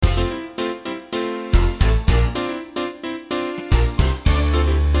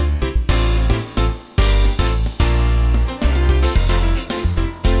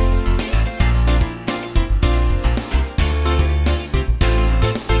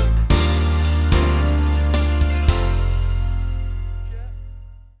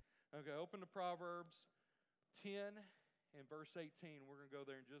10 and verse 18. We're going to go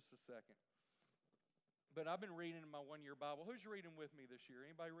there in just a second. But I've been reading in my one-year Bible. Who's reading with me this year?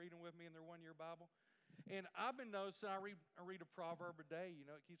 Anybody reading with me in their one-year Bible? And I've been noticing I read a proverb a day. You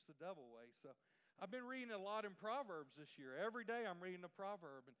know, it keeps the devil away. So I've been reading a lot in Proverbs this year. Every day I'm reading a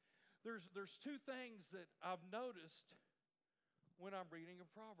proverb. And there's two things that I've noticed when I'm reading a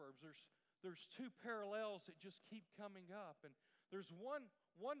Proverbs. There's two parallels that just keep coming up. And there's one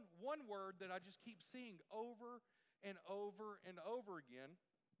word that I just keep seeing over and over and over again.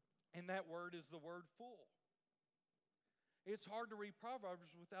 And that word is the word full. It's hard to read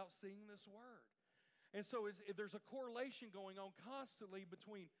Proverbs without seeing this word. And so there's a correlation going on constantly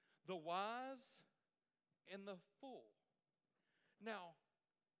between the wise and the fool. Now,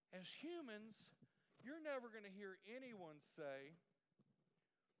 as humans, you're never going to hear anyone say,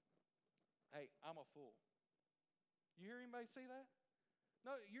 hey, I'm a fool. You hear anybody say that?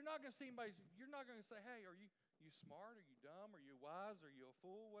 No, you're not going to see anybody, you're not going to say, hey, are you smart? Are you dumb? Are you wise? Are you a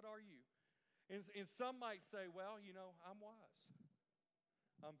fool? What are you? And some might say, well, you know, I'm wise.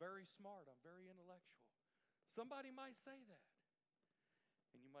 I'm very smart. I'm very intellectual. Somebody might say that.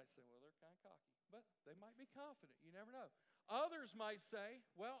 And you might say, well, they're kind of cocky. But they might be confident. You never know. Others might say,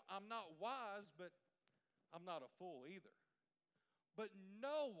 well, I'm not wise, but I'm not a fool either. But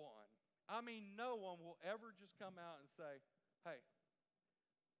no one will ever just come out and say, hey,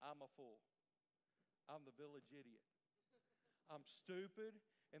 I'm a fool. I'm the village idiot. I'm stupid,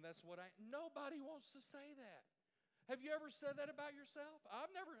 and that's what nobody wants to say that. Have you ever said that about yourself?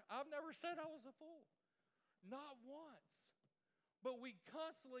 I've never said I was a fool. Not once. But we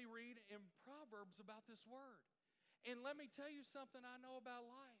constantly read in Proverbs about this word. And let me tell you something I know about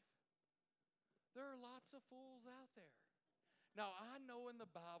life. There are lots of fools out there. Now, I know in the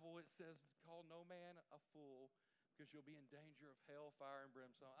Bible it says, call no man a fool because you'll be in danger of hell, fire, and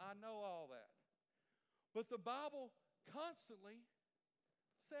brimstone. I know all that. But the Bible constantly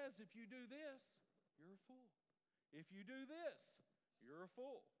says if you do this, you're a fool. If you do this, you're a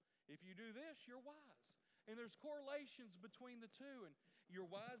fool. If you do this, you're wise. And there's correlations between the two. And you're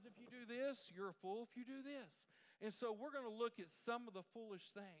wise if you do this, you're a fool if you do this. And so we're going to look at some of the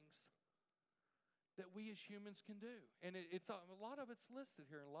foolish things that we as humans can do. And it's a lot of it's listed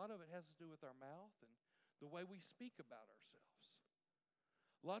here, and a lot of it has to do with our mouth and the way we speak about ourselves.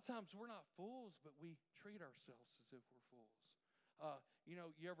 A lot of times we're not fools, but we treat ourselves as if we're fools.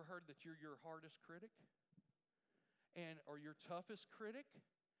 You ever heard that you're your hardest critic? Or your toughest critic?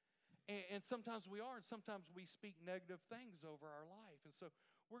 And sometimes we are, and sometimes we speak negative things over our life. And so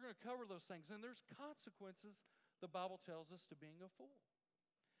we're going to cover those things. And there's consequences, the Bible tells us, to being a fool.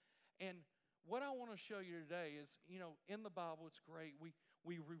 And what I want to show you today is, in the Bible, it's great.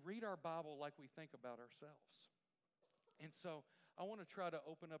 We read our Bible like we think about ourselves. And so I want to try to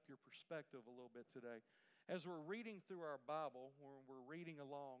open up your perspective a little bit today. As we're reading through our Bible, when we're reading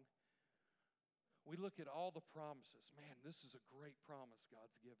along, we look at all the promises. Man, this is a great promise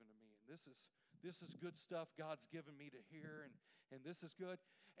God's given to me. And this is good stuff God's given me to hear. And this is good.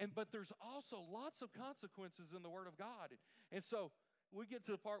 But there's also lots of consequences in the Word of God. And so we get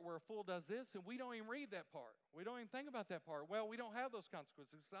to the part where a fool does this, and we don't even read that part. We don't even think about that part. Well, we don't have those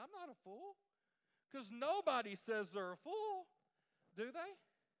consequences. I'm not a fool. Because nobody says they're a fool, do they?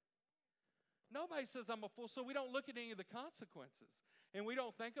 Nobody says I'm a fool, so we don't look at any of the consequences. And we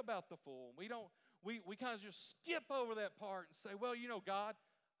don't think about the fool. We kind of just skip over that part and say, well, God,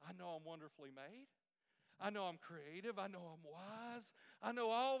 I know I'm wonderfully made. I know I'm creative. I know I'm wise. I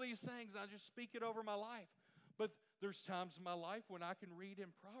know all these things. I just speak it over my life. But there's times in my life when I can read in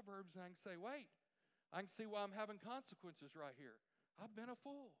Proverbs and I can say, wait, I can see why I'm having consequences right here. I've been a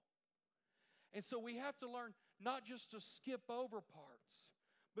fool. And so we have to learn not just to skip over parts,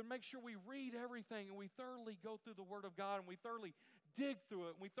 but make sure we read everything and we thoroughly go through the Word of God and we thoroughly dig through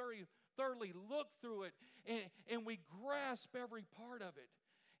it and we thoroughly look through it and we grasp every part of it.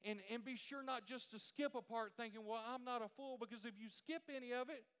 And be sure not just to skip a part thinking, well, I'm not a fool, because if you skip any of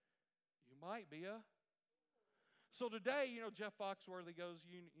it, you might be a. So today, Jeff Foxworthy goes,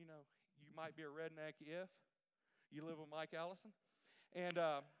 you might be a redneck if you live with Mike Allison.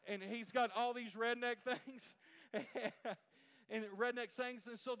 And he's got all these redneck things and redneck sayings.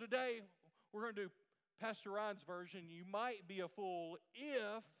 And so today we're going to do Pastor Ryan's version. You might be a fool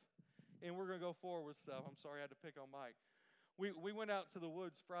if, and we're going to go forward with stuff. I'm sorry I had to pick on Mike. We went out to the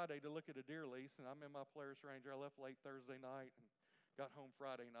woods Friday to look at a deer lease, and I'm in my Polaris Ranger. I left late Thursday night and got home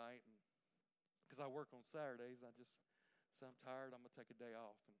Friday night. And because I work on Saturdays, I just said I'm tired. I'm going to take a day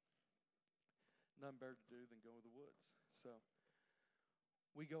off. And nothing better to do than go to the woods. So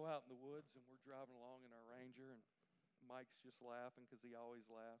we go out in the woods, and we're driving along in our Ranger, and Mike's just laughing because he always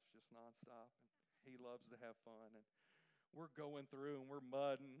laughs just nonstop. he loves to have fun. And we're going through and we're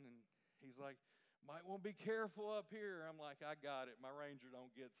mudding, and he's like, might want to be careful up here. I'm like, I got it. My Ranger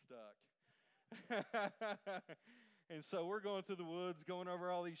don't get stuck. And so we're going through the woods, going over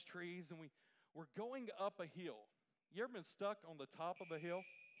all these trees, and we're going up a hill. You ever been stuck on the top of a hill?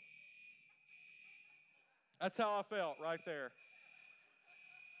 That's how I felt right there.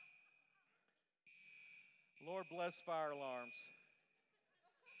 Lord bless fire alarms.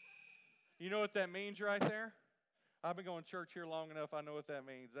 You know what that means right there? I've been going to church here long enough. I know what that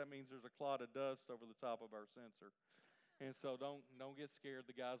means. That means there's a cloud of dust over the top of our sensor. And so don't get scared.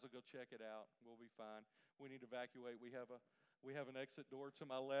 The guys will go check it out. We'll be fine. We need to evacuate. We have an exit door to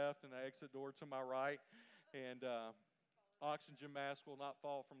my left and an exit door to my right. And oxygen mask will not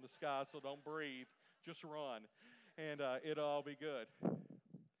fall from the sky, so don't breathe. Just run. And it'll all be good.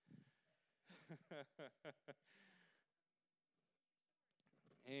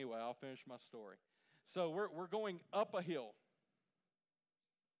 Anyway, I'll finish my story. So we're going up a hill.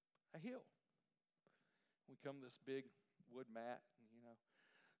 A hill. We come to this big wood mat, and,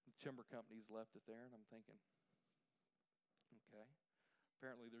 the timber company's left it there, and I'm thinking, okay,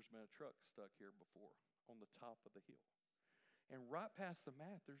 apparently there's been a truck stuck here before on the top of the hill. And right past the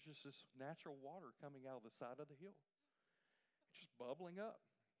mat, there's just this natural water coming out of the side of the hill. It's just bubbling up,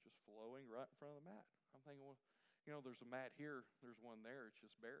 just flowing right in front of the mat. I'm thinking, well, there's a mat here, there's one there, it's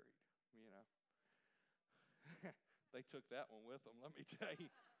just buried, They took that one with them, let me tell you.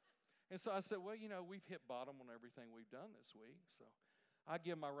 And so I said, well, we've hit bottom on everything we've done this week. So I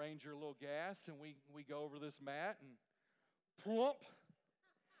give my Ranger a little gas, and we go over this mat, and plump.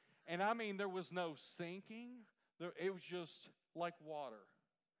 And I mean, there was no sinking. It was just like water,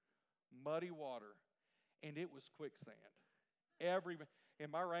 muddy water, and it was quicksand.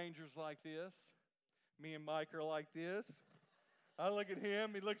 And my Ranger's like this. Me and Mike are like this. I look at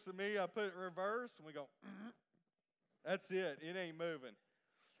him, he looks at me, I put it in reverse, and we go, that's it. It ain't moving.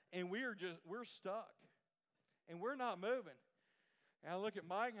 And we're stuck. And we're not moving. And I look at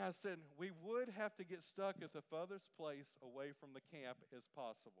Mike and I said, we would have to get stuck at the furthest place away from the camp as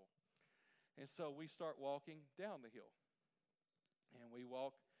possible. And so we start walking down the hill. And we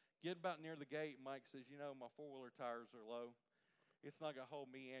get about near the gate. Mike says, my four-wheeler tires are low. It's not going to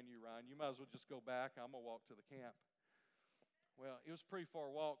hold me and you, Ryan. You might as well just go back. I'm going to walk to the camp. Well, it was a pretty far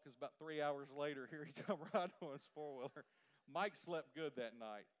walk because about 3 hours later, here he come right on his four-wheeler. Mike slept good that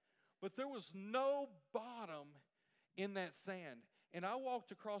night. But there was no bottom in that sand. And I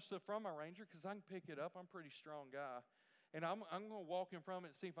walked across from my Ranger because I can pick it up. I'm a pretty strong guy. And I'm going to walk in front of it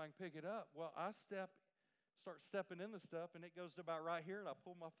and see if I can pick it up. Well, I start stepping in the stuff, and it goes to about right here, and I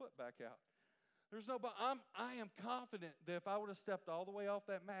pull my foot back out. There's no bottom. I am confident that if I would have stepped all the way off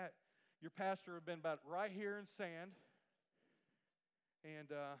that mat, your pastor would have been about right here in sand.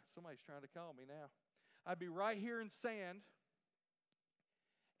 And somebody's trying to call me now. I'd be right here in sand,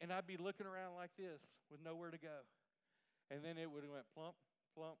 and I'd be looking around like this with nowhere to go. And then it would have went plump,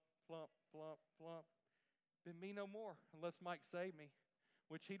 plump, plump, plump, plump. Been me no more unless Mike saved me,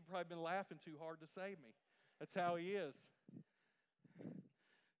 which he'd probably been laughing too hard to save me. That's how he is.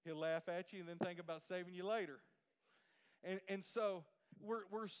 He'll laugh at you and then think about saving you later. And so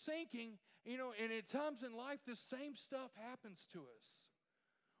we're sinking, and at times in life, the same stuff happens to us.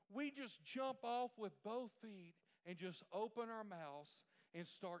 We just jump off with both feet and just open our mouths and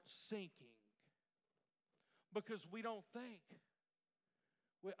start sinking because we don't think.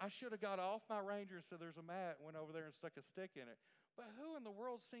 I should have got off my Ranger and said there's a mat, went over there and stuck a stick in it. But who in the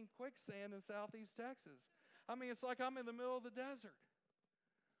world's seen quicksand in southeast Texas? I mean, it's like I'm in the middle of the desert.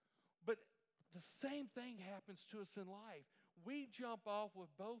 But the same thing happens to us in life. We jump off with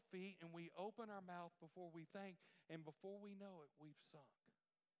both feet and we open our mouth before we think, and before we know it, we've sunk.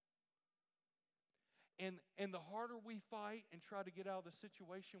 And the harder we fight and try to get out of the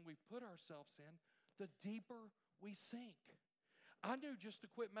situation we put ourselves in, the deeper we sink. I knew just to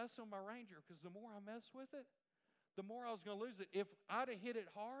quit messing with my Ranger, because the more I messed with it, the more I was going to lose it. If I'd have hit it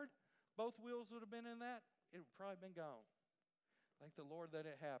hard, both wheels would have been in that, it would probably been gone. Thank the Lord that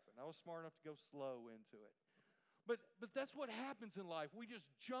it happened. I was smart enough to go slow into it. But that's what happens in life. We just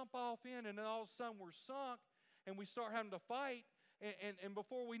jump off in, and then all of a sudden we're sunk, and we start having to fight, and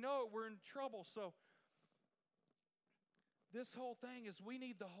before we know it, we're in trouble. So this whole thing is we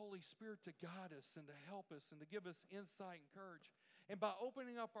need the Holy Spirit to guide us and to help us and to give us insight and courage. And by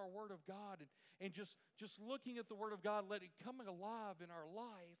opening up our Word of God and just looking at the Word of God, let it come alive in our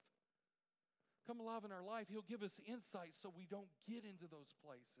life, He'll give us insight so we don't get into those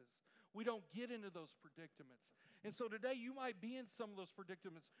places we don't get into those predicaments. And so today you might be in some of those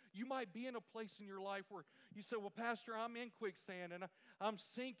predicaments. You might be in a place in your life where you say, well, Pastor, I'm in quicksand and I'm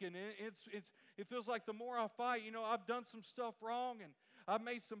sinking. It feels like the more I fight, I've done some stuff wrong and I've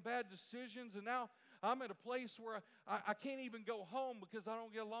made some bad decisions, and now I'm at a place where I can't even go home because I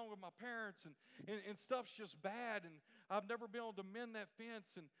don't get along with my parents, and stuff's just bad, and I've never been able to mend that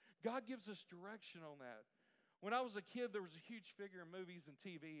fence. And God gives us direction on that. When I was a kid, there was a huge figure in movies and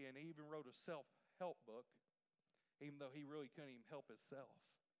TV, and he even wrote a self-help book, even though he really couldn't even help himself.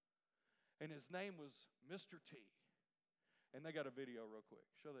 And his name was Mr. T. And they got a video real quick.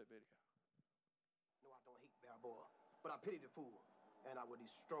 Show that video. No, I don't hate Balboa, but I pity the fool. And I will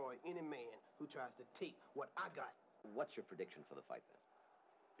destroy any man who tries to take what I got. What's your prediction for the fight then?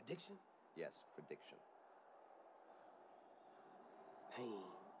 Prediction? Yes, prediction. Pain.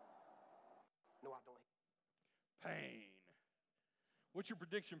 No, I don't. Pain. What's your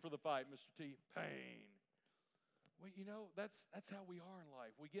prediction for the fight, Mr. T? Pain. Well, that's how we are in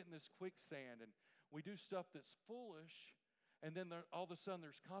life. We get in this quicksand and we do stuff that's foolish, and then all of a sudden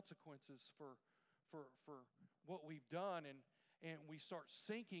there's consequences for what we've done, and we start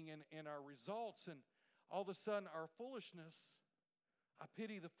sinking in our results, and all of a sudden our foolishness, I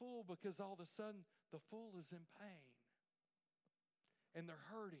pity the fool because all of a sudden the fool is in pain and they're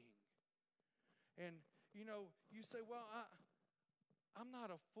hurting. And you say, well, I'm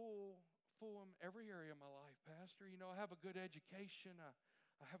not a fool in every area of my life, Pastor. I have a good education,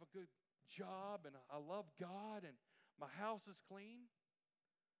 I have a good job, and I love God, and my house is clean.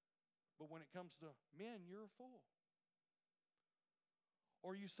 But when it comes to men, you're a fool.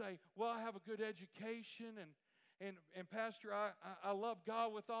 Or you say, well, I have a good education, and Pastor, I love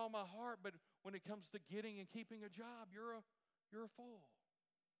God with all my heart, but when it comes to getting and keeping a job, you're a fool.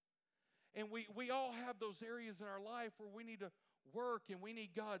 And we all have those areas in our life where we need to work and we need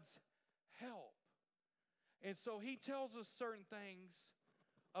God's help. And so he tells us certain things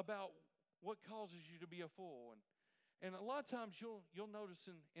about what causes you to be a fool. And a lot of times you'll notice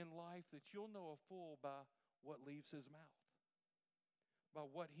in life that you'll know a fool by what leaves his mouth, by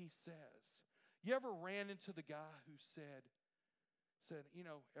what he says. You ever ran into the guy who said,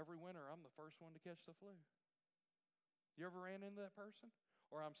 every winter I'm the first one to catch the flu? You ever ran into that person?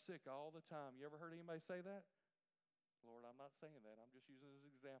 Or I'm sick all the time. You ever heard anybody say that? Lord, I'm not saying that. I'm just using it as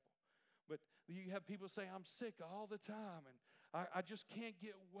an example. But you have people say, I'm sick all the time, and I just can't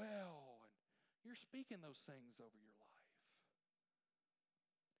get well. And you're speaking those things over your life.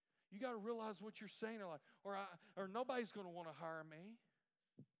 You got to realize what you're saying. Or nobody's going to want to hire me.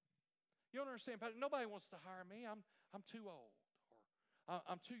 You don't understand, Pastor? Nobody wants to hire me. I'm too old. Or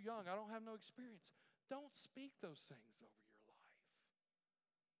I'm too young. I don't have no experience. Don't speak those things over your life.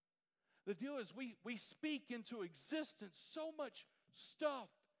 The deal is we speak into existence so much stuff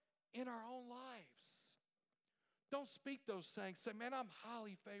in our own lives. Don't speak those things. Say, man, I'm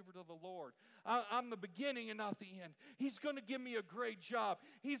highly favored of the Lord. I'm the beginning and not the end. He's going to give me a great job.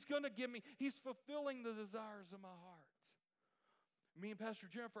 He's fulfilling the desires of my heart. Me and Pastor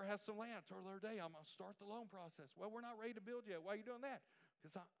Jennifer had some land. I told her the other day, I'm going to start the loan process. Well, we're not ready to build yet. Why are you doing that?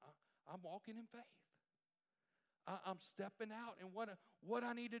 Because I'm walking in faith. I'm stepping out in what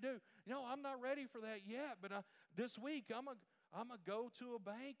I need to do. I'm not ready for that yet, but this week I'm gonna go to a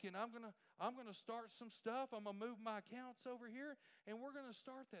bank and I'm gonna start some stuff. I'm gonna move my accounts over here, and we're gonna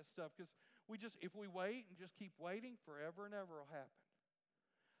start that stuff, because if we wait and just keep waiting, forever and ever will happen.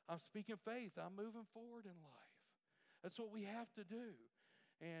 I'm speaking faith. I'm moving forward in life. That's what we have to do.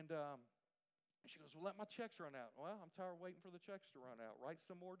 And she goes, well, let my checks run out. Well, I'm tired of waiting for the checks to run out. Write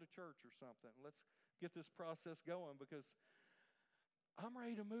some more to church or something. Let's get this process going, because I'm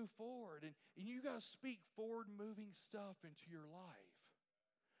ready to move forward. And you got to speak forward-moving stuff into your life.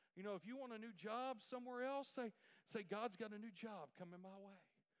 If you want a new job somewhere else, say, God's got a new job coming my way.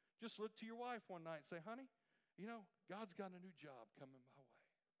 Just look to your wife one night and say, honey, God's got a new job coming my way.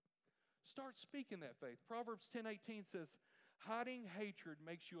 Start speaking that faith. Proverbs 10:18 says, hiding hatred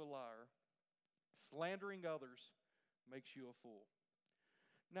makes you a liar. Slandering others makes you a fool.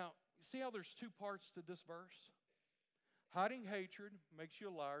 Now, you see how there's two parts to this verse? Hiding hatred makes you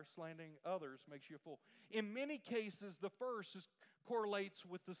a liar. Slandering others makes you a fool. In many cases, the first correlates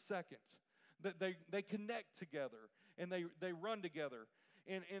with the second. That they connect together and they run together.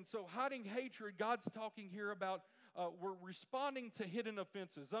 And so hiding hatred, God's talking here about we're responding to hidden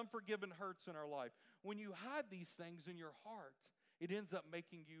offenses, unforgiven hurts in our life. When you hide these things in your heart, it ends up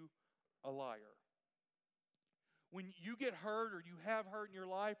making you a liar. When you get hurt, or you have hurt in your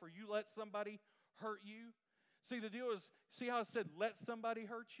life, or you let somebody hurt you, see, the deal is, see how I said let somebody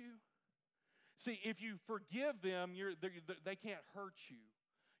hurt you? See, if you forgive them, they can't hurt you.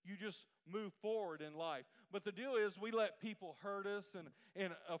 You just move forward in life. But the deal is we let people hurt us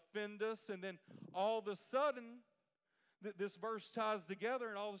and offend us, and then all of a sudden, this verse ties together,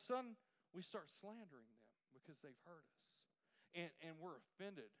 and all of a sudden, we start slandering them because they've hurt us, and we're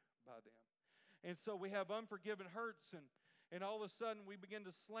offended by them. And so we have unforgiven hurts, and all of a sudden, we begin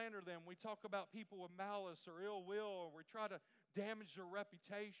to slander them. We talk about people with malice or ill will, or we try to damage their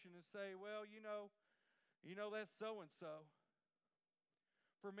reputation and say, well, you know that's so-and-so.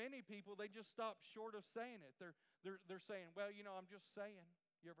 For many people, they just stop short of saying it. They're saying, well, I'm just saying.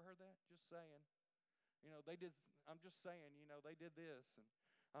 You ever heard that? Just saying. They did. I'm just saying. They did this, and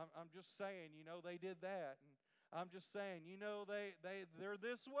I'm just saying. They did that, and I'm just saying. They're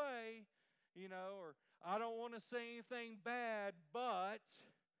this way. Or I don't want to say anything bad, but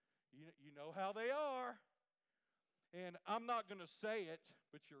you know how they are. And I'm not going to say it,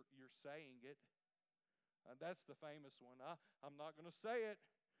 but you're saying it. That's the famous one. I'm not going to say it.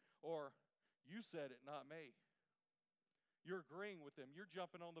 Or, you said it, not me. You're agreeing with them. You're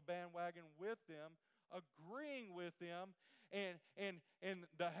jumping on the bandwagon with them, agreeing with them, and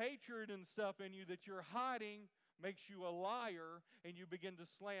the hatred and stuff in you that you're hiding makes you a liar, and you begin to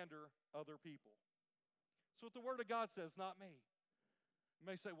slander other people. That's what the Word of God says, not me. You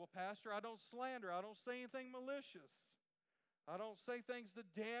may say, well, Pastor, I don't slander. I don't say anything malicious. I don't say things that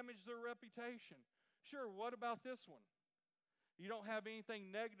damage their reputation. Sure, what about this one? You don't have anything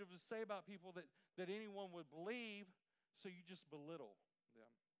negative to say about people that anyone would believe, so you just belittle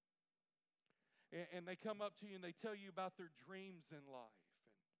them. And they come up to you and they tell you about their dreams in life.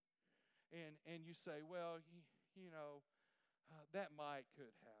 And you say, well, that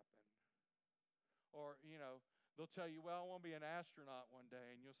could happen. Or, they'll tell you, well, I want to be an astronaut one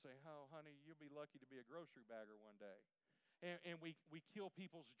day. And you'll say, oh, honey, you'll be lucky to be a grocery bagger one day. And we kill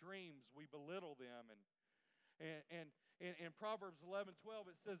people's dreams. We belittle them. And in Proverbs 11:12,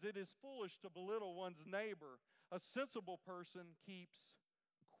 it says, it is foolish to belittle one's neighbor. A sensible person keeps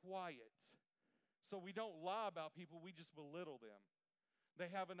quiet. So we don't lie about people. We just belittle them.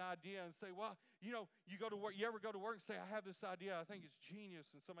 They have an idea and say, well, you go to work. You ever go to work and say, I have this idea. I think it's genius.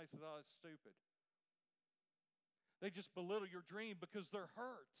 And somebody says, oh, that's stupid. They just belittle your dream because they're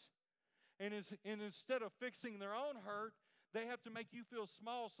hurt. And instead of fixing their own hurt, they have to make you feel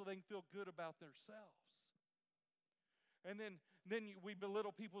small so they can feel good about themselves. And then we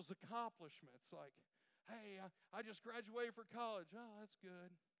belittle people's accomplishments, like, hey, I just graduated from college. Oh, that's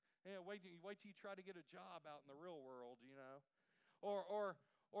good. Yeah, wait till you try to get a job out in the real world, Or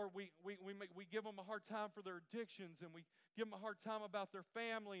we give them a hard time for their addictions, and we give them a hard time about their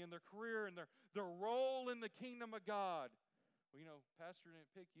family and their career and their role in the kingdom of God. Well, Pastor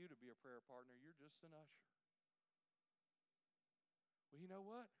didn't pick you to be a prayer partner. You're just an usher. Well, you know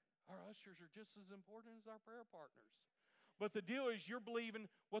what? Our ushers are just as important as our prayer partners. But the deal is you're believing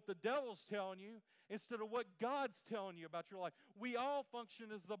what the devil's telling you instead of what God's telling you about your life. We all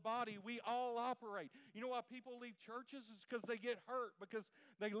function as the body. We all operate. You know why people leave churches? It's because they get hurt, because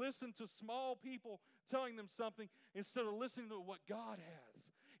they listen to small people telling them something instead of listening to what God has.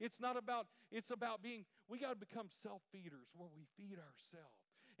 It's about being, we got to become self-feeders where we feed ourselves.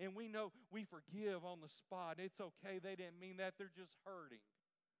 And we know we forgive on the spot. It's okay. They didn't mean that. They're just hurting.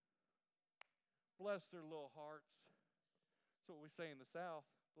 Bless their little hearts. That's what we say in the South.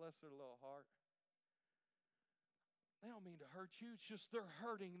 Bless their little heart. They don't mean to hurt you. It's just they're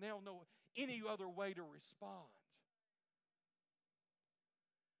hurting. They don't know any other way to respond.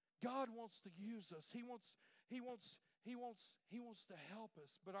 God wants to use us. He wants to help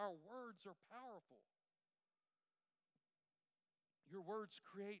us, but our words are powerful. Your words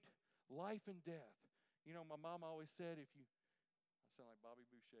create life and death. My mom always said, I sound like Bobby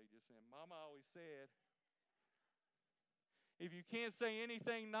Boucher just saying, Mama always said, if you can't say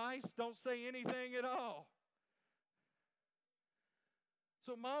anything nice, don't say anything at all.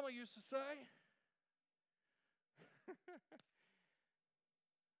 So Mama used to say,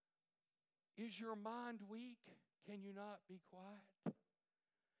 is your mind weak? Can you not be quiet?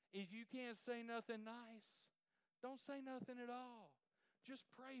 If you can't say nothing nice, don't say nothing at all. Just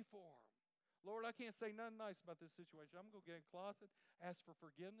pray for them. Lord, I can't say nothing nice about this situation. I'm going to get in the closet, ask for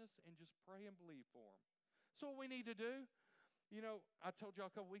forgiveness, and just pray and believe for them. So what we need to do, I told y'all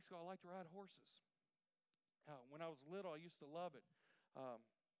a couple weeks ago I like to ride horses. When I was little, I used to love it.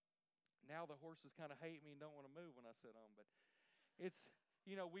 Now the horses kind of hate me and don't want to move when I sit on them. But it's,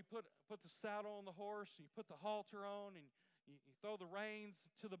 we put the saddle on the horse, you put the halter on, and you throw the reins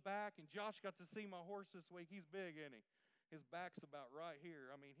to the back. And Josh got to see my horse this week. He's big, isn't he? His back's about right here.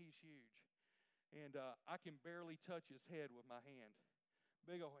 I mean, he's huge. And I can barely touch his head with my hand.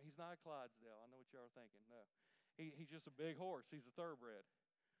 Big old, he's not a Clydesdale. I know what y'all are thinking. No. He's just a big horse. He's a thoroughbred.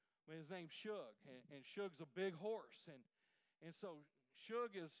 His name's Shug, and Shug's a big horse. And so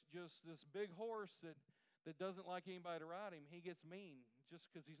Shug is just this big horse that doesn't like anybody to ride him. He gets mean just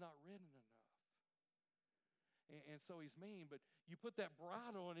because he's not ridden enough. And so he's mean, but you put that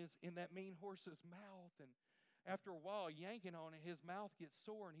bridle in that mean horse's mouth, and after a while, yanking on it, his mouth gets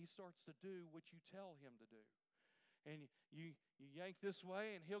sore, and he starts to do what you tell him to do. And you yank this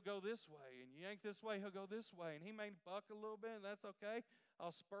way, and he'll go this way, and you yank this way, he'll go this way, and he may buck a little bit, and that's okay.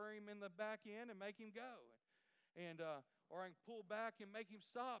 I'll spur him in the back end and make him go. Or I can pull back and make him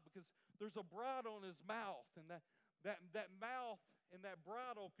stop because there's a bridle in his mouth, and that mouth and that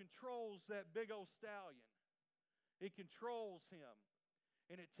bridle controls that big old stallion. It controls him,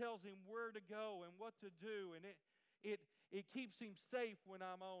 and it tells him where to go and what to do, and it keeps him safe when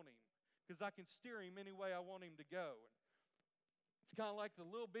I'm on him because I can steer him any way I want him to go. It's kind of like the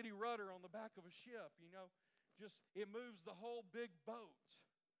little bitty rudder on the back of a ship, you know. Just it moves the whole big boat,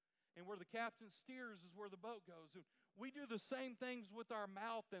 and where the captain steers is where the boat goes. And we do the same things with our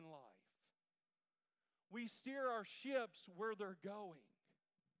mouth in life. We steer our ships where they're going.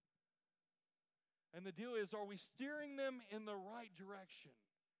 And the deal is, are we steering them in the right direction?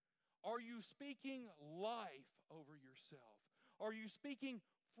 Are you speaking life over yourself? Are you speaking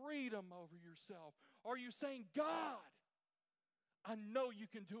freedom over yourself? Are you saying, God, I know you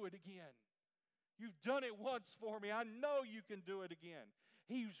can do it again. You've done it once for me. I know you can do it again.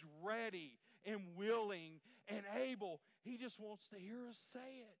 He's ready and willing and able. He just wants to hear us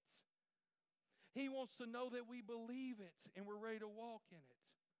say it. He wants to know that we believe it and we're ready to walk in it.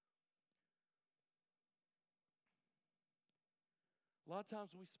 A lot of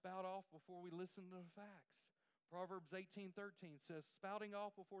times we spout off before we listen to the facts. Proverbs 18:13 says, spouting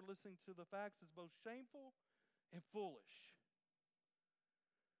off before listening to the facts is both shameful and foolish.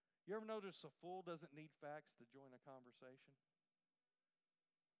 You ever notice a fool doesn't need facts to join a conversation?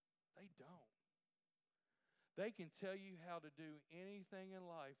 They don't. They can tell you how to do anything in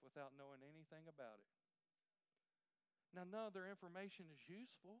life without knowing anything about it. Now, none of their information is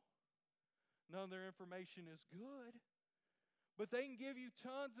useful. None of their information is good. But they can give you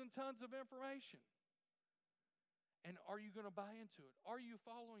tons and tons of information. And are you going to buy into it? Are you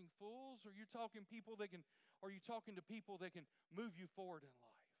following fools? Or are you talking to people that can move you forward in life?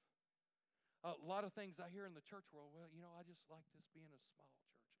 A lot of things I hear in the church world, well, you know, I just like this being a small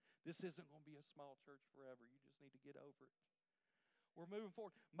church. This isn't going to be a small church forever. You just need to get over it. We're moving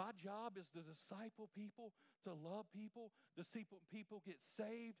forward. My job is to disciple people, to love people, to see people get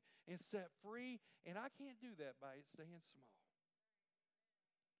saved and set free. And I can't do that by it staying small.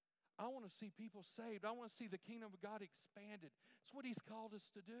 I want to see people saved. I want to see the kingdom of God expanded. It's what He's called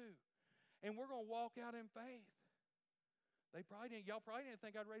us to do. And we're going to walk out in faith. Y'all probably didn't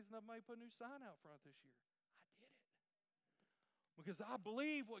think I'd raise enough money to put a new sign out front this year. I did it. Because I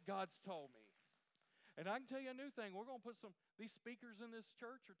believe what God's told me. And I can tell you a new thing. We're going to put these speakers in this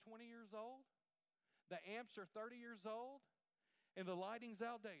church are 20 years old. The amps are 30 years old. And the lighting's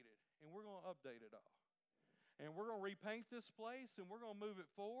outdated. And we're going to update it all. And we're going to repaint this place, and we're going to move it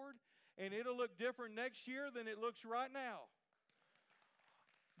forward. And it'll look different next year than it looks right now.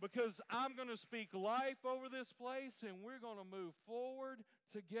 Because I'm going to speak life over this place, and we're going to move forward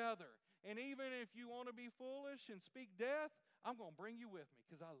together. And even if you want to be foolish and speak death, I'm going to bring you with me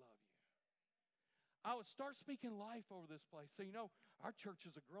because I love you. I would start speaking life over this place. So, you know, our church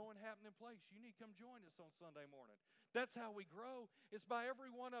is a growing, happening place. You need to come join us on Sunday morning. That's how we grow. It's by every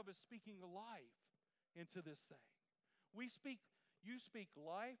one of us speaking life into this thing. You speak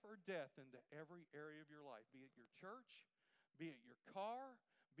life or death into every area of your life, be it your church, be it your car,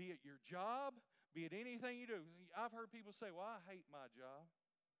 be it your job, be it anything you do. I've heard people say, well, I hate my job.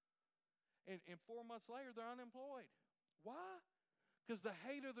 And 4 months later, they're unemployed. Why? Because the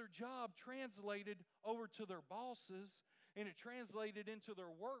hate of their job translated over to their bosses, and it translated into their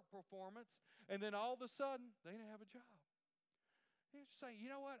work performance, and then all of a sudden, they didn't have a job. You say, you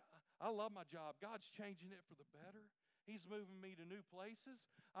know what? I love my job. God's changing it for the better. He's moving me to new places.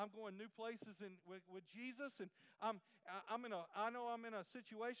 I'm going new places with Jesus, and I know I'm in a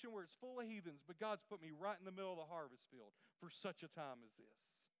situation where it's full of heathens, but God's put me right in the middle of the harvest field for such a time as this.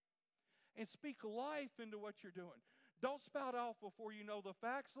 And speak life into what you're doing. Don't spout off before you know the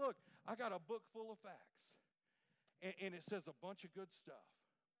facts. Look, I got a book full of facts, and it says a bunch of good stuff.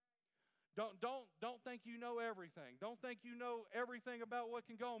 Don't think you know everything. Don't think you know everything about what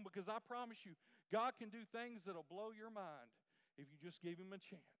can go on, because I promise you, God can do things that'll blow your mind if you just give Him a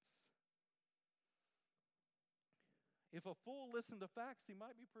chance. If a fool listened to facts, he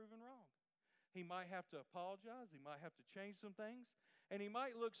might be proven wrong. He might have to apologize. He might have to change some things, and he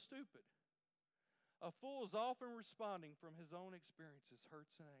might look stupid. A fool is often responding from his own experiences,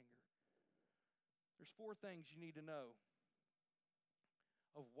 hurts, and anger. There's 4 things you need to know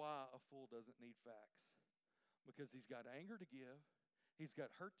of why a fool doesn't need facts. Because he's got anger to give, he's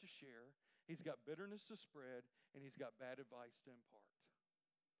got hurt to share, he's got bitterness to spread, and he's got bad advice to impart.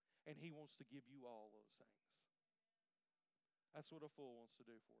 And he wants to give you all those things. That's what a fool wants to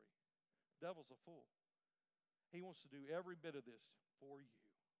do for you. The devil's a fool. He wants to do every bit of this for you.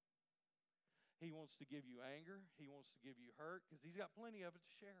 He wants to give you anger. He wants to give you hurt because he's got plenty of it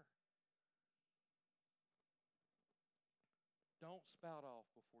to share. Don't spout off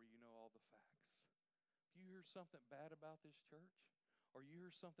before you know all the facts. If you hear something bad about this church or you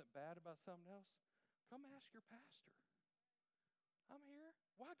hear something bad about something else, come ask your pastor. I'm here.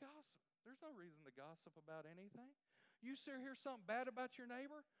 Why gossip? There's no reason to gossip about anything. You hear something bad about your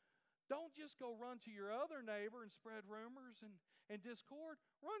neighbor, don't just go run to your other neighbor and spread rumors and discord.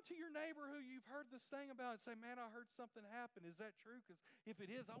 Run to your neighbor who you've heard this thing about and say, man, I heard something happen. Is that true? Because if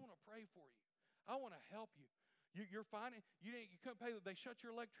it is, I want to pray for you. I want to help you. You're finding, you couldn't pay, they shut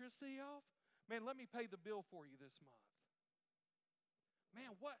your electricity off? Man, let me pay the bill for you this month.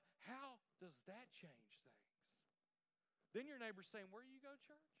 Man, how does that change things? Then your neighbor's saying, where do you go,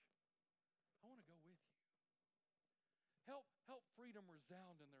 church? I want to go with you. Help freedom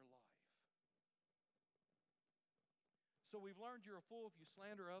resound in their life. So we've learned you're a fool if you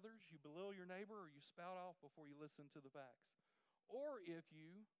slander others, you belittle your neighbor, or you spout off before you listen to the facts. Or if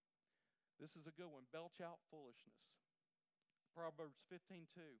you, this is a good one, belch out foolishness. Proverbs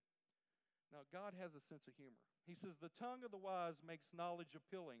 15:2. Now, God has a sense of humor. He says, the tongue of the wise makes knowledge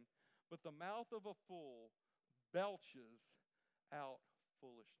appealing, but the mouth of a fool belches out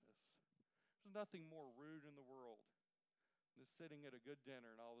foolishness. There's nothing more rude in the world than sitting at a good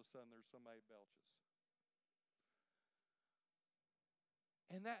dinner and all of a sudden there's somebody belches.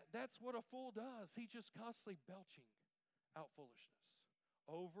 And that's what a fool does. He's just constantly belching out foolishness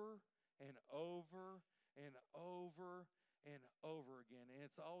over and over and over and over again. And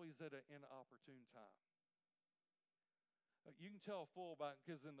it's always at an inopportune time. You can tell a fool about it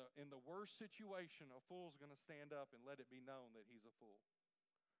because in the worst situation, a fool's going to stand up and let it be known that he's a fool.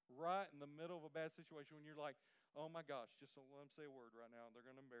 Right in the middle of a bad situation when you're like, oh my gosh, just don't let them say a word right now. They're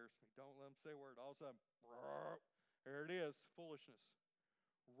going to embarrass me. Don't let them say a word. All of a sudden, there it is, foolishness.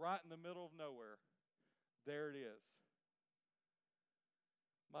 Right in the middle of nowhere. There it is.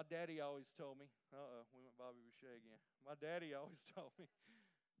 My daddy always told me, we went Bobby Boucher again. My daddy always told me,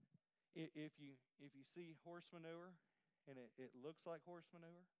 if you see horse manure and it looks like horse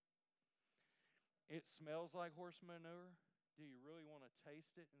manure, it smells like horse manure, do you really want to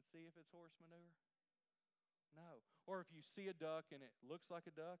taste it and see if it's horse manure? No. Or if you see a duck and it looks like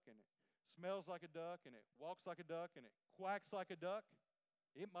a duck and it smells like a duck and it walks like a duck and it quacks like a duck,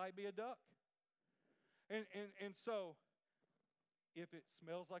 it might be a duck. And so, if it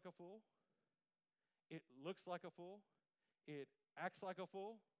smells like a fool, it looks like a fool, it acts like a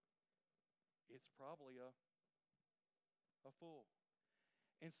fool, it's probably a fool.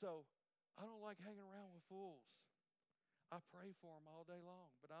 And so, I don't like hanging around with fools. I pray for them all day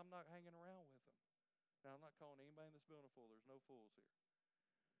long, but I'm not hanging around with them. Now, I'm not calling anybody in this building a fool. There's no fools here.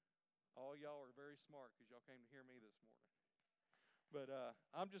 All y'all are very smart because y'all came to hear me this morning. But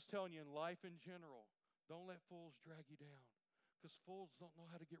I'm just telling you, in life in general, don't let fools drag you down. Because fools don't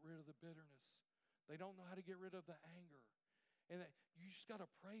know how to get rid of the bitterness. They don't know how to get rid of the anger. And you just got to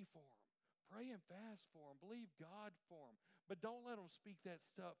pray for them. Pray and fast for them. Believe God for them. But don't let them speak that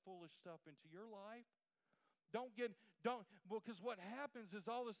foolish stuff into your life. Because what happens is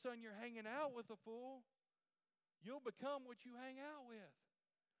all of a sudden you're hanging out with a fool. You'll become what you hang out with.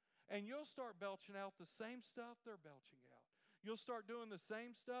 And you'll start belching out the same stuff they're belching out. You'll start doing the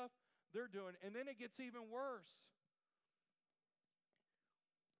same stuff they're doing. And then it gets even worse.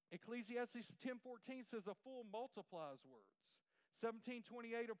 Ecclesiastes 10:14 says, a fool multiplies words.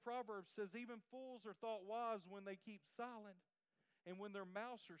 17:28 of Proverbs says, even fools are thought wise when they keep silent. And when their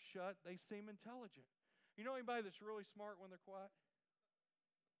mouths are shut, they seem intelligent. You know anybody that's really smart when they're quiet?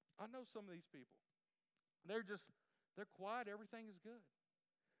 I know some of these people. They're quiet, everything is good.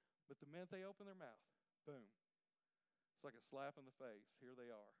 But the minute they open their mouth, boom. It's like a slap in the face. Here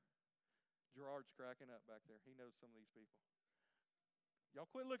they are. Gerard's cracking up back there. He knows some of these people. Y'all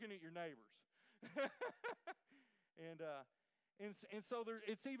quit looking at your neighbors. And so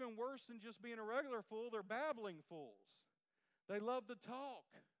it's even worse than just being a regular fool. They're babbling fools. They love to talk.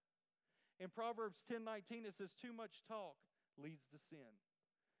 In Proverbs 10:19, it says, too much talk leads to sin.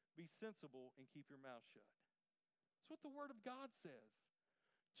 Be sensible and keep your mouth shut. That's what the Word of God says.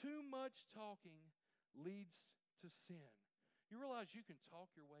 Too much talking leads to sin. You realize you can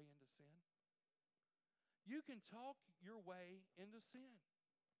talk your way into sin? You can talk your way into sin.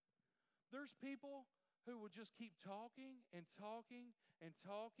 There's people who will just keep talking and talking and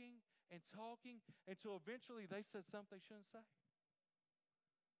talking and talking until eventually they said something they shouldn't say.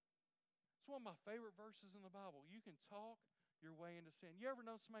 It's one of my favorite verses in the Bible. You can talk your way into sin. You ever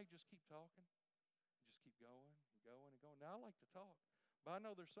know somebody just keep talking? Just keep going and going and going. Now, I like to talk, but I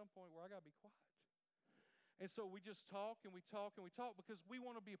know there's some point where I got to be quiet. And so we just talk and we talk and we talk because we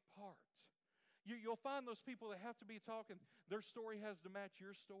want to be a part. You'll find those people that have to be talking. Their story has to match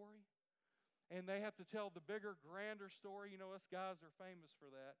your story. And they have to tell the bigger, grander story. You know, us guys are famous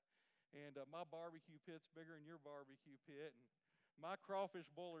for that. And my barbecue pit's bigger than your barbecue pit. And my crawfish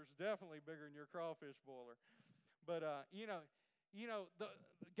boiler's definitely bigger than your crawfish boiler. But, the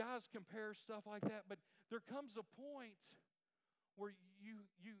guys compare stuff like that. But there comes a point where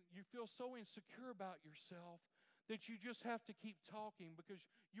you feel so insecure about yourself that you just have to keep talking because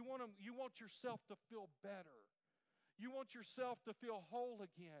you want yourself to feel better. You want yourself to feel whole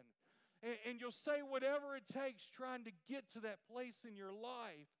again. And you'll say whatever it takes trying to get to that place in your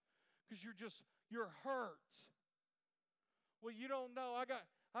life because you're hurt. Well, you don't know. I got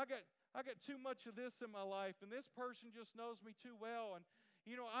too much of this in my life, and this person just knows me too well. And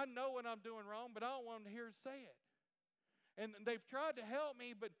I know what I'm doing wrong, but I don't want them to hear say it. And they've tried to help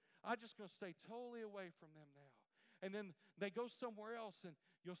me, but I'm just going to stay totally away from them now. And then they go somewhere else, and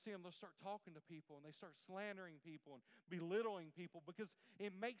you'll see them, they'll start talking to people, and they start slandering people and belittling people because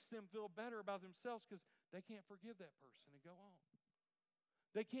it makes them feel better about themselves because they can't forgive that person and go on.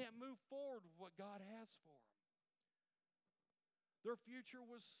 They can't move forward with what God has for them. Their future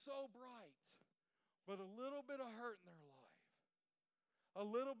was so bright, but a little bit of hurt in their life, a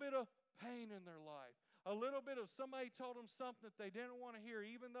little bit of pain in their life, a little bit of somebody told them something that they didn't want to hear,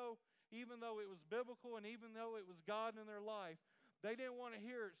 even though it was biblical and even though it was God in their life, they didn't want to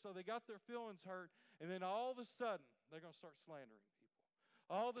hear it, so they got their feelings hurt, and then all of a sudden, they're going to start slandering people.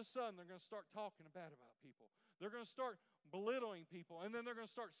 All of a sudden, they're going to start talking bad about people. They're going to start belittling people, and then they're going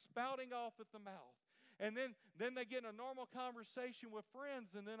to start spouting off at the mouth. And then they get in a normal conversation with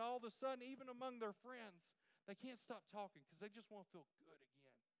friends, and then all of a sudden, even among their friends, they can't stop talking because they just want to feel good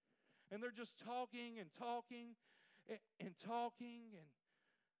again. And they're just talking and talking and talking, and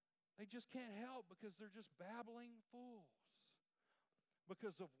they just can't help because they're just babbling fools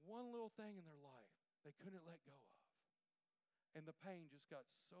because of one little thing in their life they couldn't let go of. And the pain just got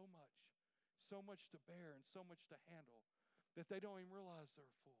so much to bear and so much to handle that they don't even realize they're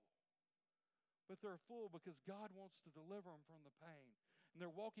a fool. But they're a fool because God wants to deliver them from the pain. And they're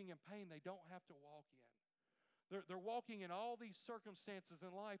walking in pain they don't have to walk in. They're walking in all these circumstances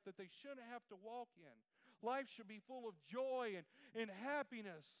in life that they shouldn't have to walk in. Life should be full of joy and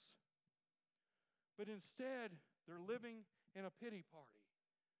happiness. But instead, they're living in a pity party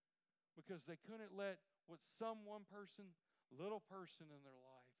because they couldn't let what little person in their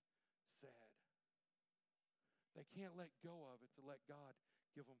life said. They can't let go of it to let God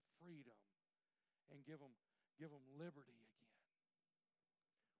give them freedom and give them liberty again.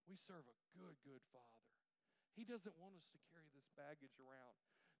 We serve a good Father. He doesn't want us to carry this baggage around.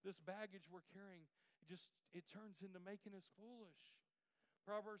 This baggage we're carrying, it turns into making us foolish.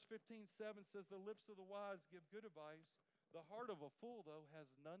 Proverbs 15:7 says, "The lips of the wise give good advice. The heart of a fool, though,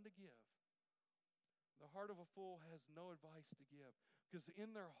 has none to give." The heart of a fool has no advice to give because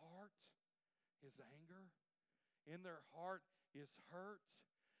in their heart is anger. In their heart is hurt.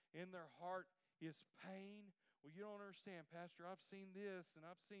 In their heart is pain. Well, you don't understand, Pastor. I've seen this, and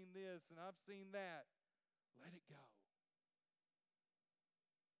I've seen this, and I've seen that. Let it go.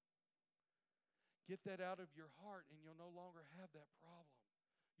 Get that out of your heart, and you'll no longer have that problem.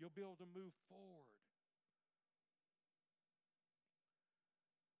 You'll be able to move forward.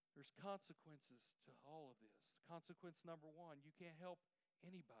 There's consequences to all of this. Consequence number one, you can't help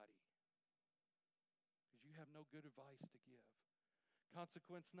anybody because you have no good advice to give.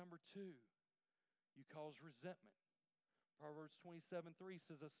 Consequence number two, you cause resentment. Proverbs 27:3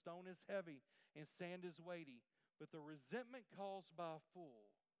 says, "A stone is heavy and sand is weighty, but the resentment caused by a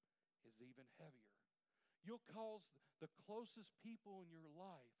fool is even heavier." You'll cause the closest people in your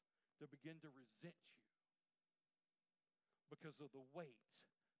life to begin to resent you because of the weight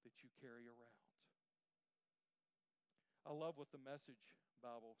that you carry around. I love what the Message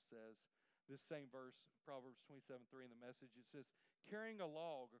Bible says. This same verse, Proverbs 27:3 in the Message, it says, "Carrying a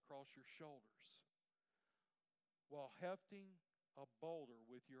log across your shoulders while hefting a boulder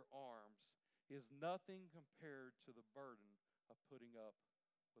with your arms is nothing compared to the burden of putting up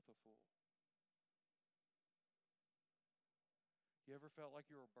with a fool." You ever felt like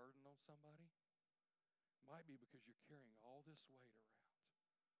you were a burden on somebody? It might be because you're carrying all this weight around.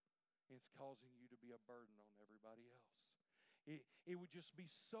 and it's causing you to be a burden on everybody else. It would just be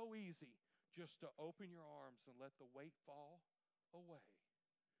so easy just to open your arms and let the weight fall away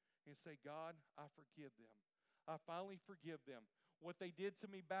and say, God, I forgive them. I finally forgive them. What they did to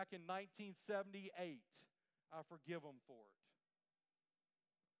me back in 1978, I forgive them for it.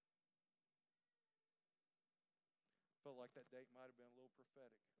 Felt like that date might have been a little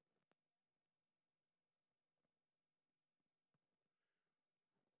prophetic.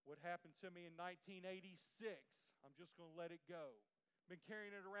 What happened to me in 1986, I'm just going to let it go. Been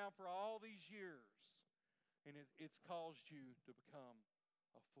carrying it around for all these years, and it's caused you to become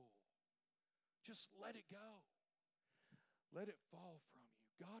a fool. Just let it go. Let it fall from you.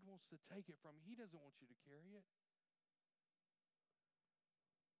 God wants to take it from you. He doesn't want you to carry it.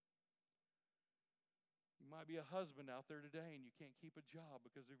 You might be a husband out there today and you can't keep a job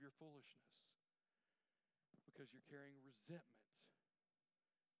because of your foolishness, because you're carrying resentment.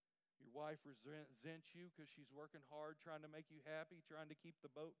 Your wife resents you because she's working hard, trying to make you happy, trying to keep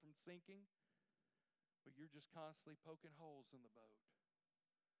the boat from sinking, but you're just constantly poking holes in the boat.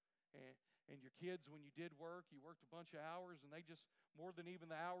 And your kids, when you did work, you worked a bunch of hours, and they just, more than even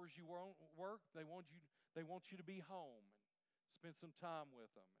the hours you worked, they want you to be home and spend some time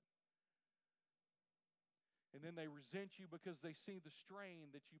with them. And then they resent you because they see the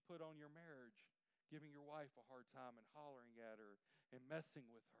strain that you put on your marriage, giving your wife a hard time and hollering at her and messing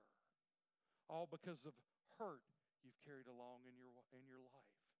with her. All because of hurt you've carried along in your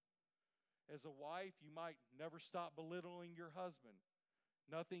life. As a wife, you might never stop belittling your husband.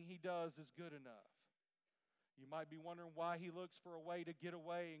 Nothing he does is good enough. You might be wondering why he looks for a way to get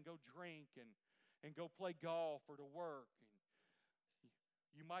away and go drink and go play golf or to work.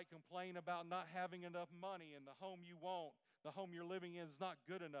 And you might complain about not having enough money and the home you want, the home you're living in is not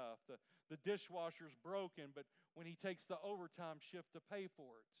good enough. The dishwasher's broken, but when he takes the overtime shift to pay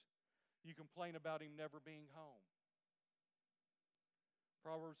for it, you complain about him never being home.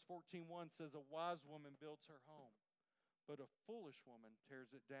 Proverbs 14:1 says, a wise woman builds her home, but a foolish woman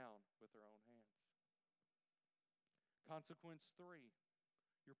tears it down with her own hands. Consequence 3,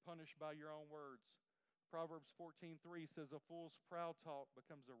 you're punished by your own words. Proverbs 14:3 says, a fool's proud talk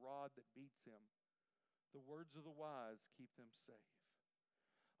becomes a rod that beats him. The words of the wise keep them safe.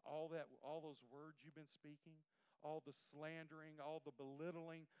 All those words you've been speaking, all the slandering, all the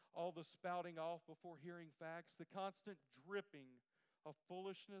belittling, all the spouting off before hearing facts, the constant dripping of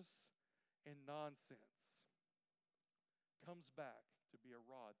foolishness and nonsense comes back to be a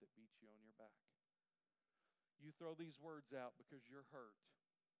rod that beats you on your back. You throw these words out because you're hurt.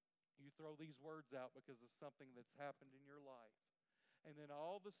 You throw these words out because of something that's happened in your life. And then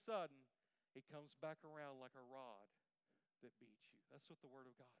all of a sudden, it comes back around like a rod that beats you. That's what the Word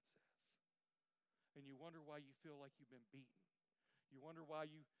of God says. And you wonder why you feel like you've been beaten. You wonder why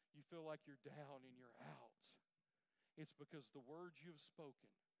you feel like you're down and you're out. It's because the words you've spoken,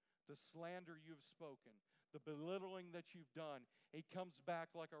 the slander you've spoken, the belittling that you've done, it comes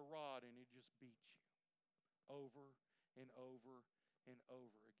back like a rod and it just beats you over and over and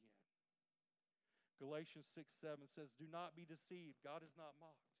over again. Galatians 6:7 says, do not be deceived. God is not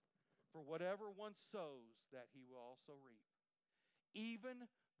mocked. For whatever one sows, that he will also reap. Even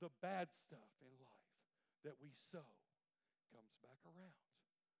the bad stuff in life that we sow comes back around.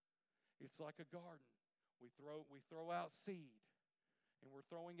 It's like a garden. We throw out seed, and we're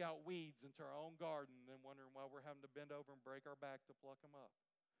throwing out weeds into our own garden and then wondering why we're having to bend over and break our back to pluck them up.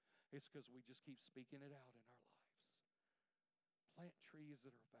 It's because we just keep speaking it out in our lives. Plant trees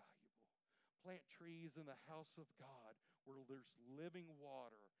that are valuable. Plant trees in the house of God where there's living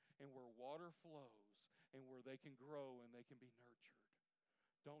water and where water flows and where they can grow and they can be nurtured.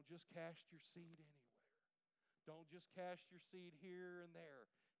 Don't just cast your seed anywhere. Don't just cast your seed here and there.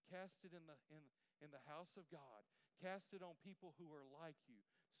 Cast it in the house of God. Cast it on people who are like you.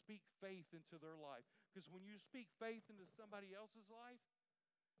 Speak faith into their life. Because when you speak faith into somebody else's life,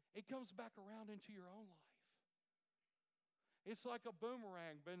 it comes back around into your own life. It's like a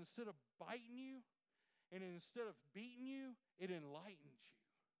boomerang, but instead of biting you and instead of beating you, it enlightens you.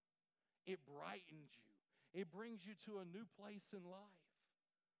 It brightens you. It brings you to a new place in life.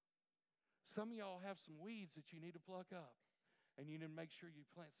 Some of y'all have some weeds that you need to pluck up, and you need to make sure you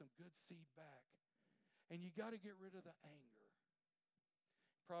plant some good seed back. And you got to get rid of the anger.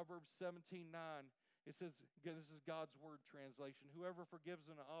 Proverbs 17:9, it says, again, this is God's word translation, whoever forgives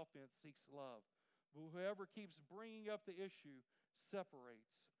an offense seeks love, but whoever keeps bringing up the issue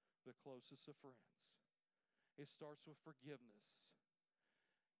separates the closest of friends. It starts with forgiveness.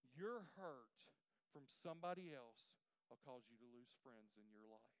 Your hurt from somebody else will cause you to lose friends in your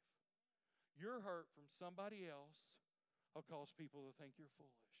life. Your hurt from somebody else will cause people to think you're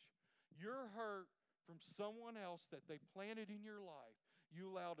foolish. Your hurt from someone else that they planted in your life, you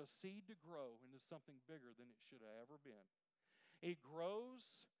allowed a seed to grow into something bigger than it should have ever been. It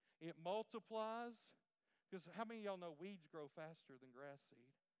grows, it multiplies. Because how many of y'all know weeds grow faster than grass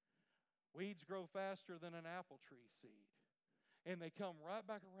seed? Weeds grow faster than an apple tree seed. And they come right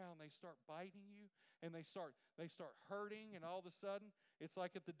back around. They start biting you, and they start hurting, and all of a sudden, it's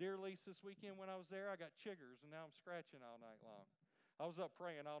like at the deer lease this weekend when I was there, I got chiggers, and now I'm scratching all night long. I was up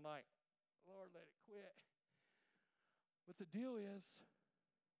praying all night. Lord, let it quit. But the deal is,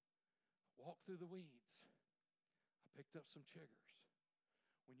 walk through the weeds. I picked up some chiggers.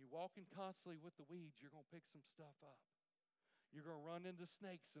 When you're walking constantly with the weeds, you're going to pick some stuff up. You're going to run into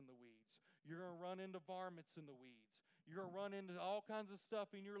snakes in the weeds. You're going to run into varmints in the weeds. You're going to run into all kinds of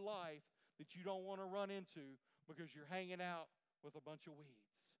stuff in your life that you don't want to run into because you're hanging out with a bunch of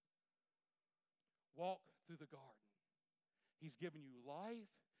weeds. Walk through the garden. He's given you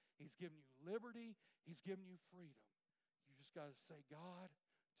life. He's given you liberty. He's given you freedom. You just got to say, God,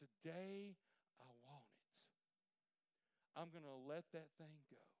 today I want it. I'm going to let that thing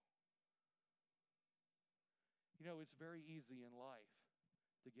go. You know, it's very easy in life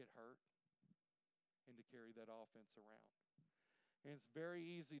to get hurt and to carry that offense around. And it's very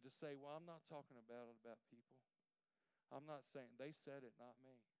easy to say, well, I'm not talking about people. I'm not saying, they said it, not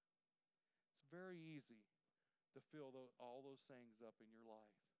me. It's very easy to fill all those things up in your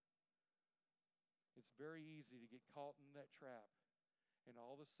life. It's very easy to get caught in that trap. And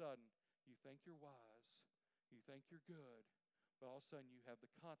all of a sudden, you think you're wise, you think you're good, but all of a sudden you have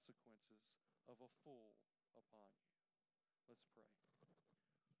the consequences of a fool upon you. Let's pray.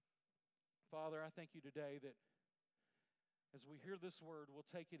 Father, I thank you today that as we hear this word, we'll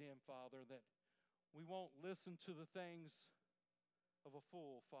take it in, Father, that we won't listen to the things of a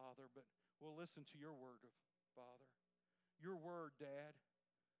fool, Father, but we'll listen to your word, Father. Your word, Dad,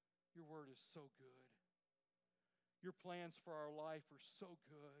 your word is so good. Your plans for our life are so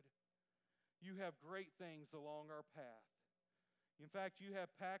good. You have great things along our path. In fact, you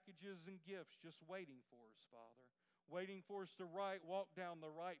have packages and gifts just waiting for us, Father, waiting for us to walk down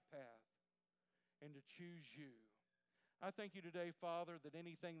the right path and to choose you. I thank you today, Father, that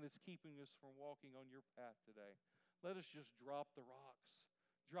anything that's keeping us from walking on your path today, let us just drop the rocks,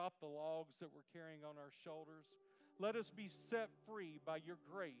 drop the logs that we're carrying on our shoulders. Let us be set free by your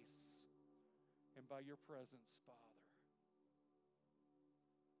grace and by your presence, Father.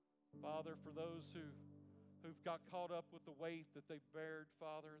 Father, for those who've got caught up with the weight that they've bared,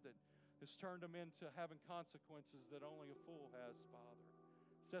 Father, that has turned them into having consequences that only a fool has, Father,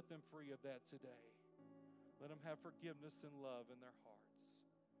 set them free of that today. Let them have forgiveness and love in their hearts.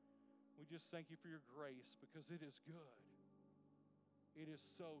 We just thank you for your grace because it is good. It is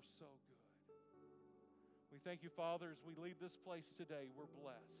so, so good. We thank you, Father, as we leave this place today, we're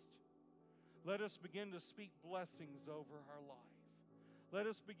blessed. Let us begin to speak blessings over our life. Let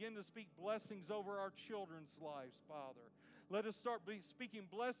us begin to speak blessings over our children's lives, Father. Let us start speaking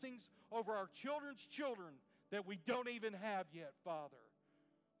blessings over our children's children that we don't even have yet, Father,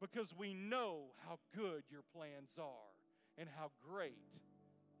 because we know how good your plans are and how great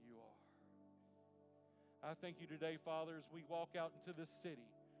you are. I thank you today, Father, as we walk out into this city.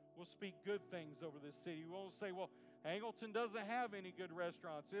 We'll speak good things over this city. We won't say, well, Angleton doesn't have any good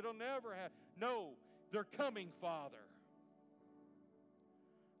restaurants. It'll never have. No, they're coming, Father.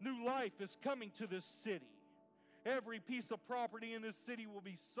 New life is coming to this city. Every piece of property in this city will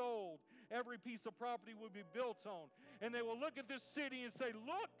be sold. Every piece of property will be built on. And they will look at this city and say,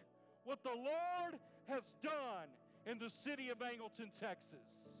 look what the Lord has done in the city of Angleton, Texas.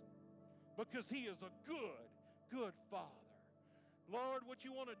 Because he is a good, good Father. Lord, what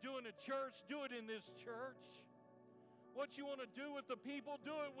you want to do in the church, do it in this church. What you want to do with the people,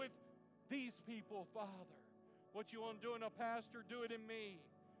 do it with these people, Father. What you want to do in a pastor, do it in me.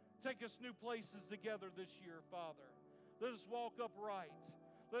 Take us new places together this year, Father. Let us walk upright.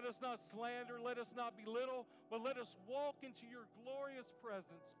 Let us not slander. Let us not belittle. But let us walk into your glorious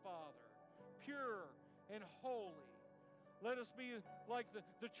presence, Father. Pure and holy. Let us be like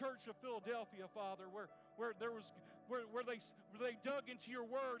the church of Philadelphia, Father, where they dug into your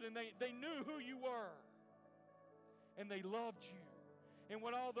word and they knew who you were. And they loved you. And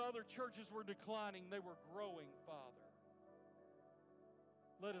when all the other churches were declining, they were growing, Father.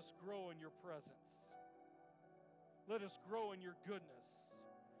 Let us grow in your presence. Let us grow in your goodness.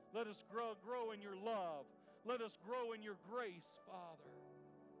 Let us grow in your love. Let us grow in your grace, Father.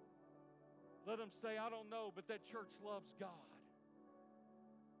 Let them say, I don't know, but that church loves God.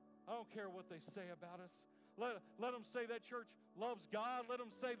 I don't care what they say about us. Let them say that church loves God. Let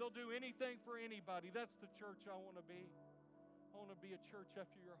them say they'll do anything for anybody. That's the church I want to be. I want to be a church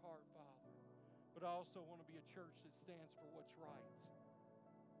after your heart, Father. But I also want to be a church that stands for what's right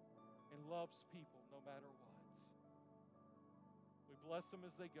and loves people no matter what. We bless them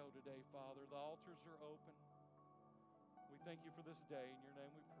as they go today, Father. The altars are open. We thank you for this day. In your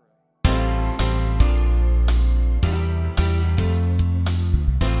name we pray.